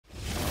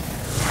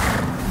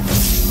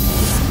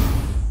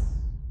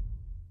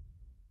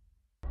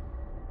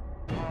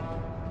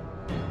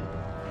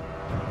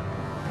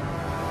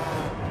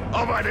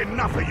I've had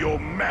enough of your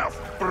mouth,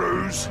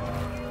 Bruise.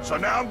 So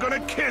now I'm gonna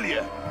kill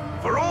you,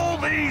 for all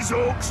these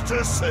orcs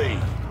to see.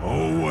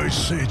 Always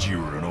said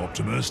you were an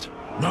optimist.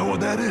 Know what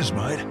that is,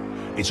 mate?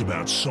 It's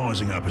about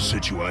sizing up a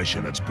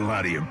situation that's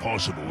bloody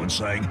impossible and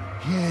saying,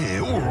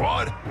 yeah, all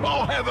right,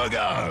 I'll have a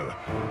go.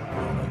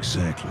 I'm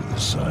exactly the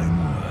same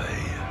way.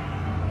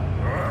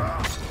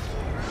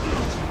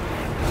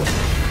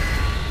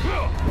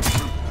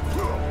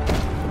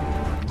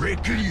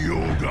 Reckon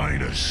you're going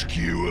to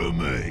skewer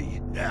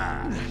me?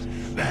 Ah,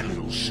 that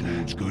little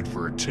sword's good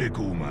for a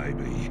tickle,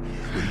 maybe.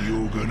 But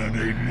you're gonna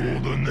need more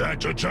than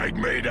that to take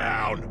me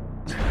down.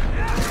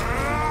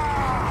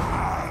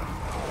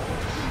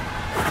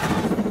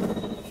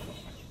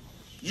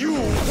 You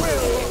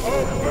will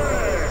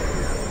obey!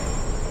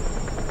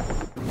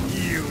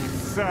 You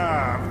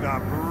serve the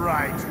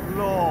bright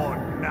lord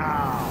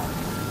now!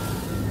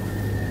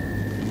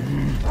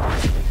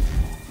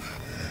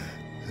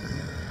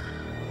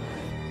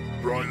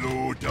 Right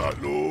lord, dark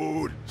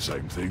lord.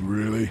 Same thing,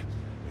 really.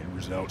 It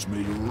results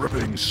me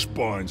ripping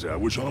spines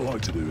out, which I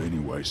like to do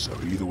anyway, so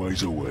either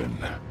way's a win.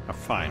 A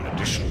fine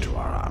addition to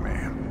our army.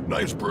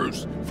 Name's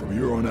Bruce. From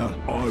here on out,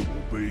 I will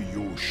be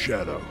your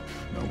shadow.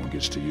 No one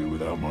gets to you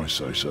without my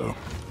say-so.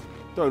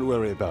 Don't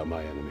worry about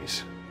my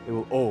enemies. They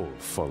will all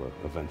follow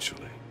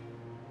eventually.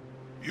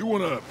 You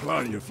want to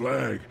plant your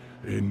flag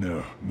in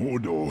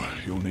Mordor,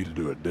 you'll need to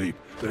do it deep.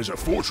 There's a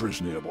fortress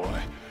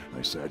nearby.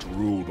 They say it's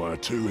ruled by a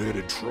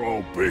two-headed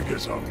troll big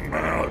as a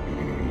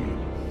mountain.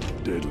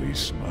 Deadly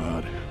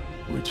smart.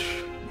 Which,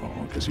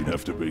 I guess he'd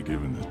have to be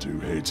given the two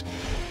heads.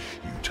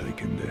 You take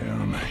him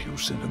down, you'll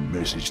send a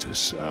message to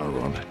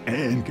Sauron,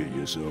 and get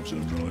yourself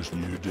some nice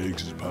new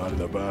digs as part of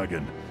the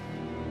bargain.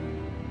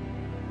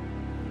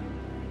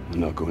 I'm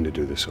not going to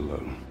do this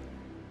alone.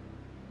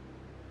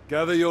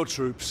 Gather your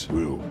troops.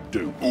 Will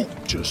do. Oh,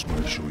 just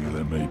make sure you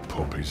let me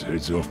pop his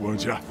heads off,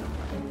 won't ya?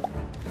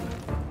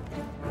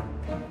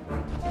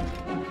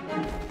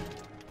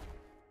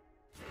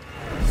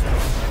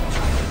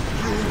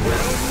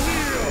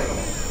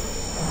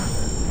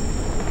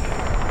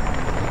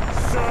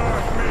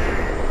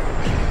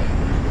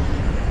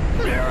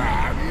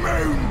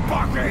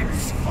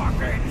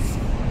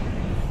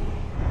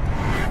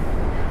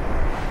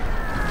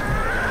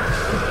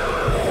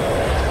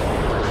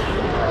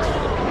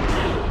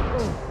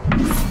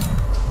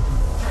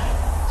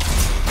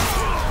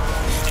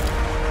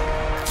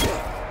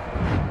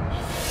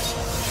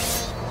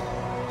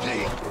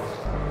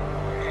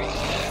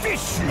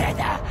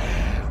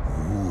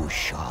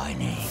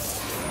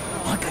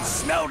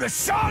 The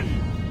sun!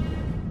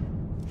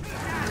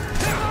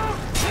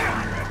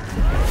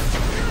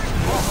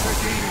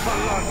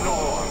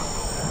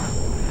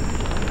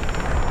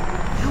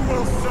 You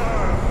will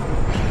serve!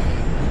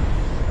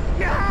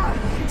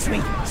 Yeah!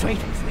 Sweet, sweet,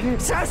 sweet,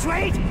 so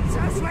sweet,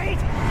 so sweet!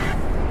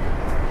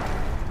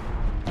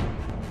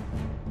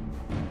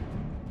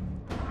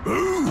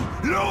 Ooh,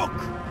 look!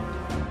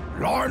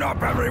 Line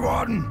up,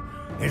 everyone!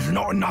 There's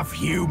not enough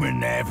human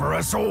there for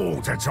us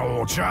all to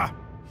torture.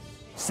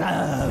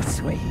 So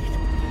sweet.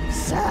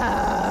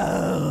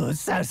 So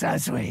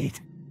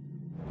sweet.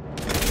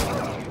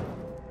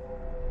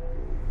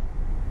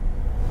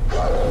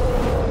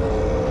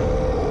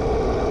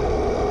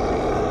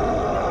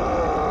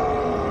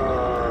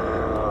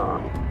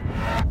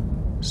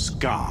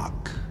 Skark.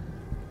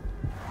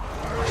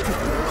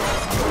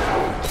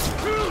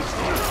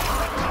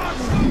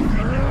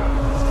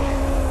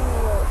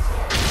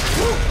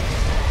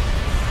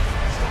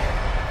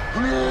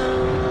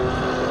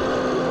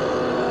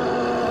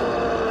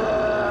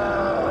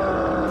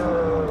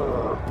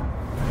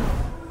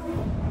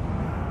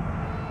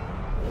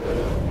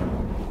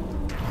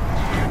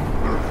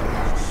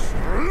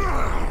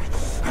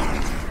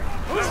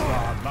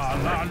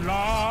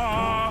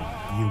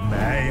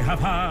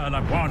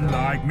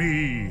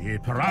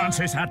 It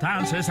prances and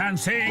dances and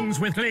sings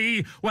with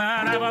glee.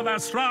 Wherever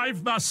there's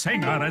strife, the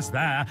singer is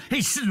there.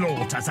 He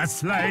slaughters and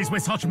slays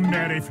with such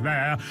merry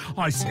flair.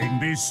 I sing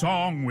this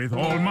song with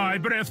all my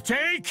breath.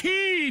 Take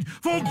heed,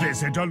 for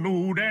this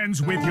interlude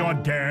ends with your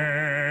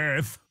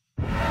death.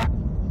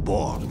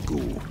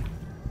 Borgu.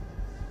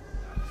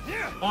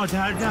 I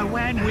don't know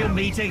when we'll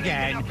meet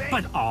again,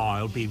 but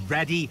I'll be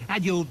ready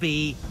and you'll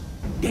be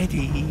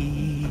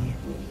deady.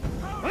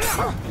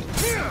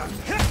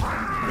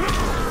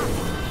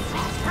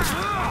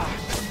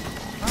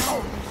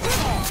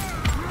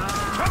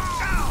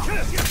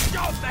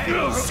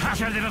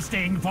 Such a little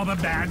sting for the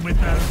man with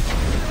the...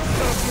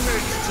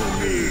 Submit to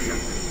me.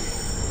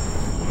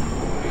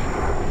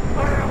 I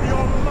am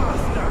your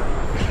master.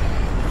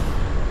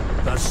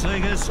 The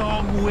singer's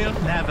song will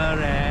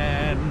never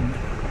end.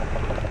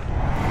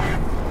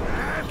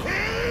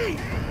 Hey!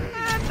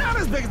 Not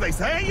as big as they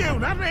say, you.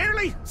 Not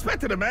nearly. Spit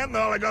to the men and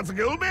all I got's a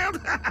ghoul bound.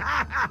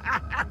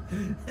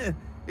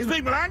 You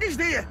speak my language,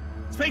 do you?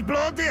 Speak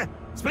blood, do you?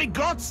 Speak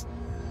guts?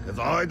 Because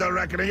I don't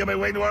reckon you'll be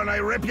waiting when I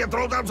rip your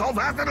throat out so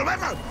fast it'll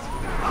whistle.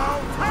 Oh,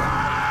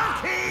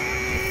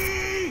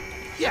 turkey!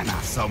 You're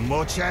not so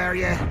much, are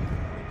you?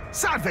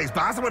 Sad-faced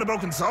bastard with a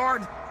broken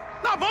sword.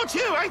 Not about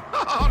you, eh?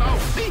 Oh, no.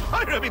 See,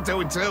 I'd have been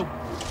doing too.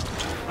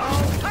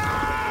 Oh,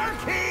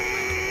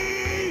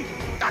 turkey!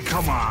 Ah,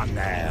 come on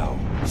now.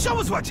 Show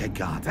us what you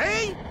got,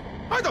 eh?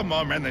 I don't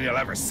more men than you'll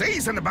ever see.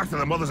 Send them back to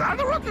their mothers and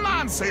the rotten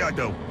land, see I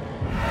do.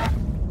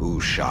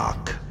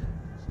 Ushak.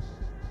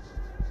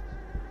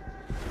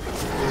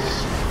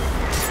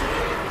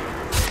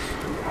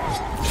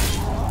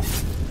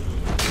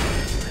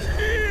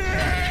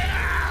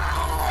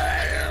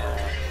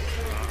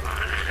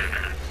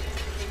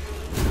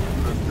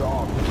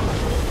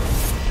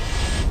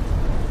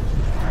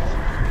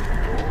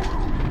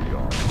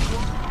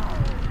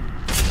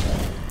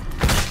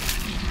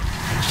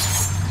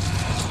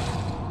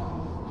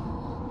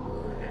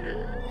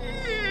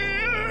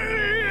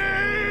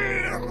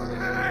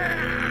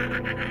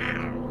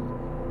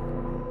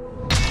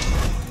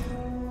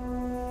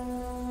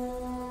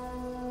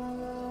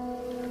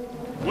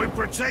 We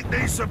protect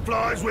these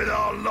supplies with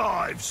our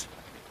lives.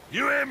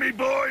 You hear me,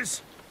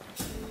 boys?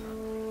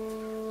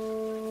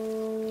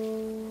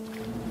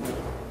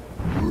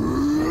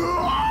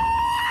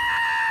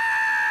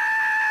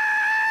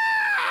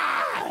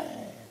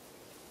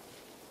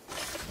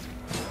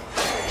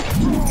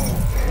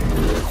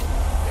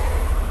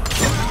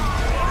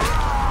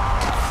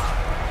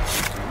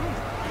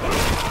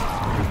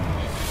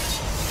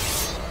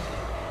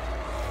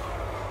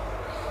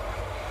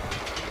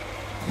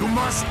 You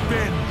must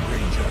bend,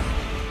 Ranger,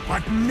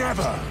 but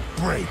never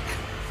break.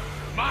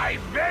 My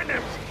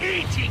venom's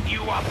eating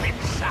you up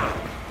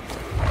inside.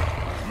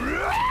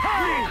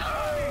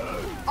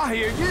 I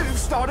hear you've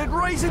started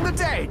raising the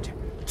dead.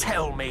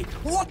 Tell me,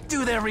 what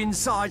do their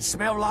insides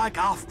smell like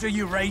after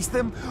you raise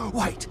them?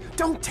 Wait,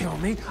 don't tell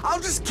me.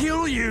 I'll just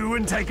kill you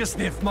and take a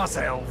sniff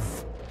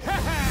myself.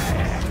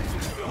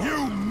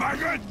 You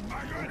maggot!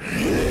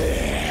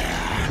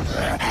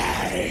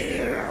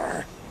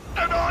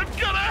 And I'm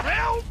gonna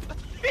help!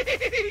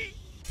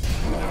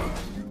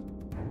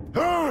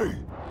 Hey!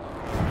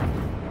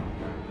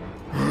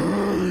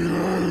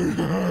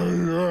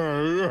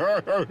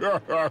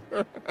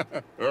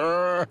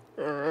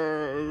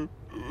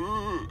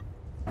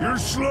 You're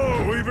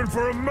slow, even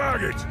for a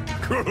maggot.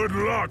 Good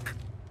luck.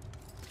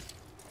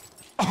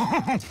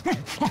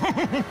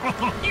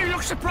 You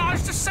look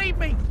surprised to see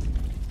me.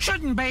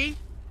 Shouldn't be.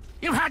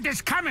 You've had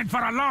this coming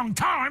for a long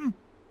time.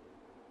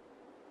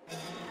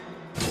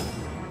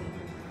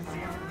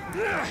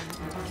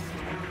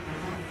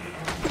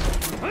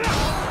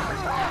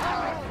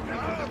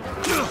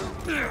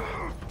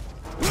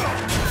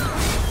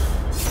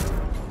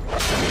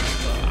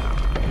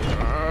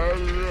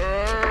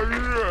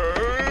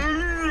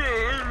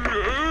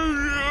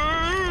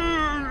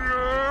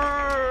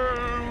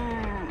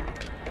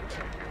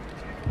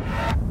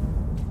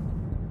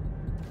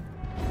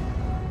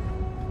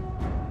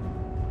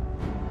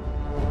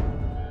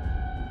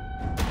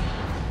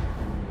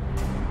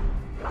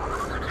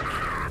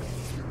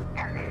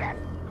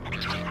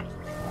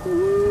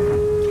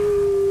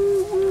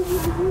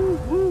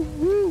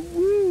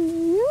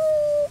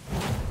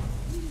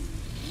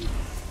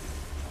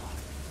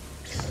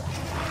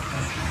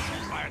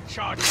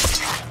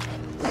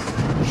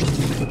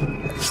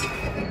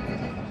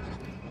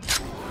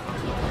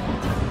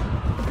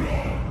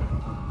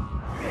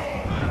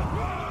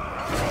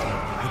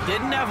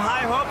 Didn't have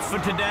high hopes for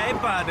today,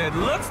 but it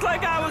looks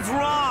like I was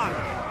wrong.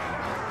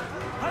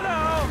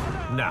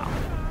 Hello? Now,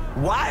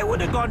 why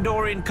would a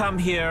Gondorian come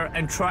here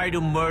and try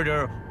to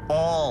murder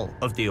all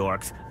of the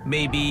orcs?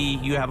 Maybe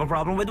you have a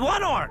problem with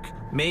one orc,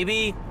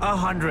 maybe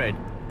 100,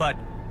 but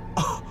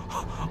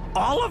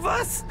all of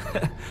us?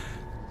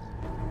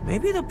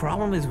 Maybe the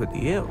problem is with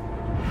you.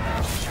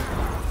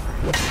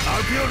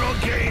 Hope you're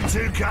not getting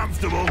too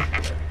comfortable,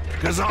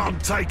 because I'm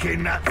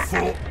taking that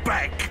fort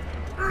back.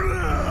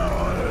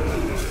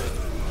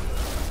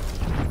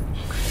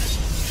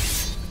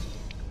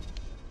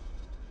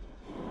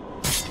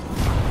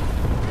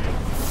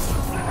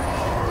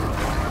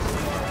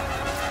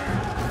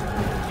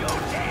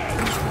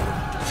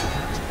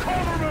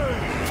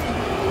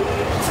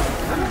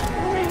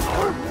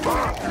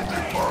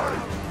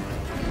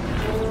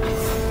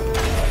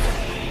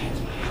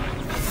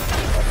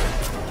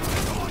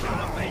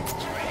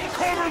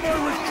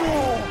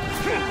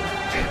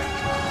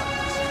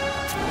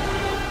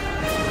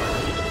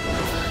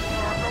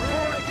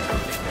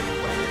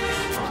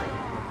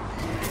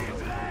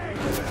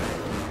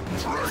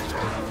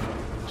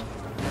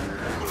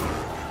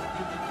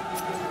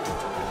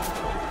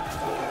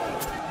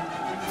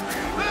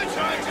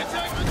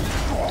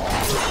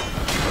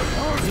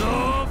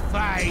 Your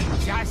fate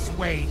just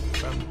went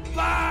from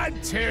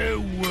bad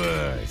to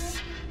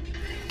worse.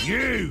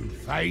 You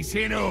face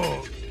an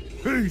orc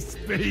who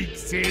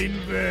speaks in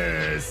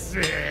verse.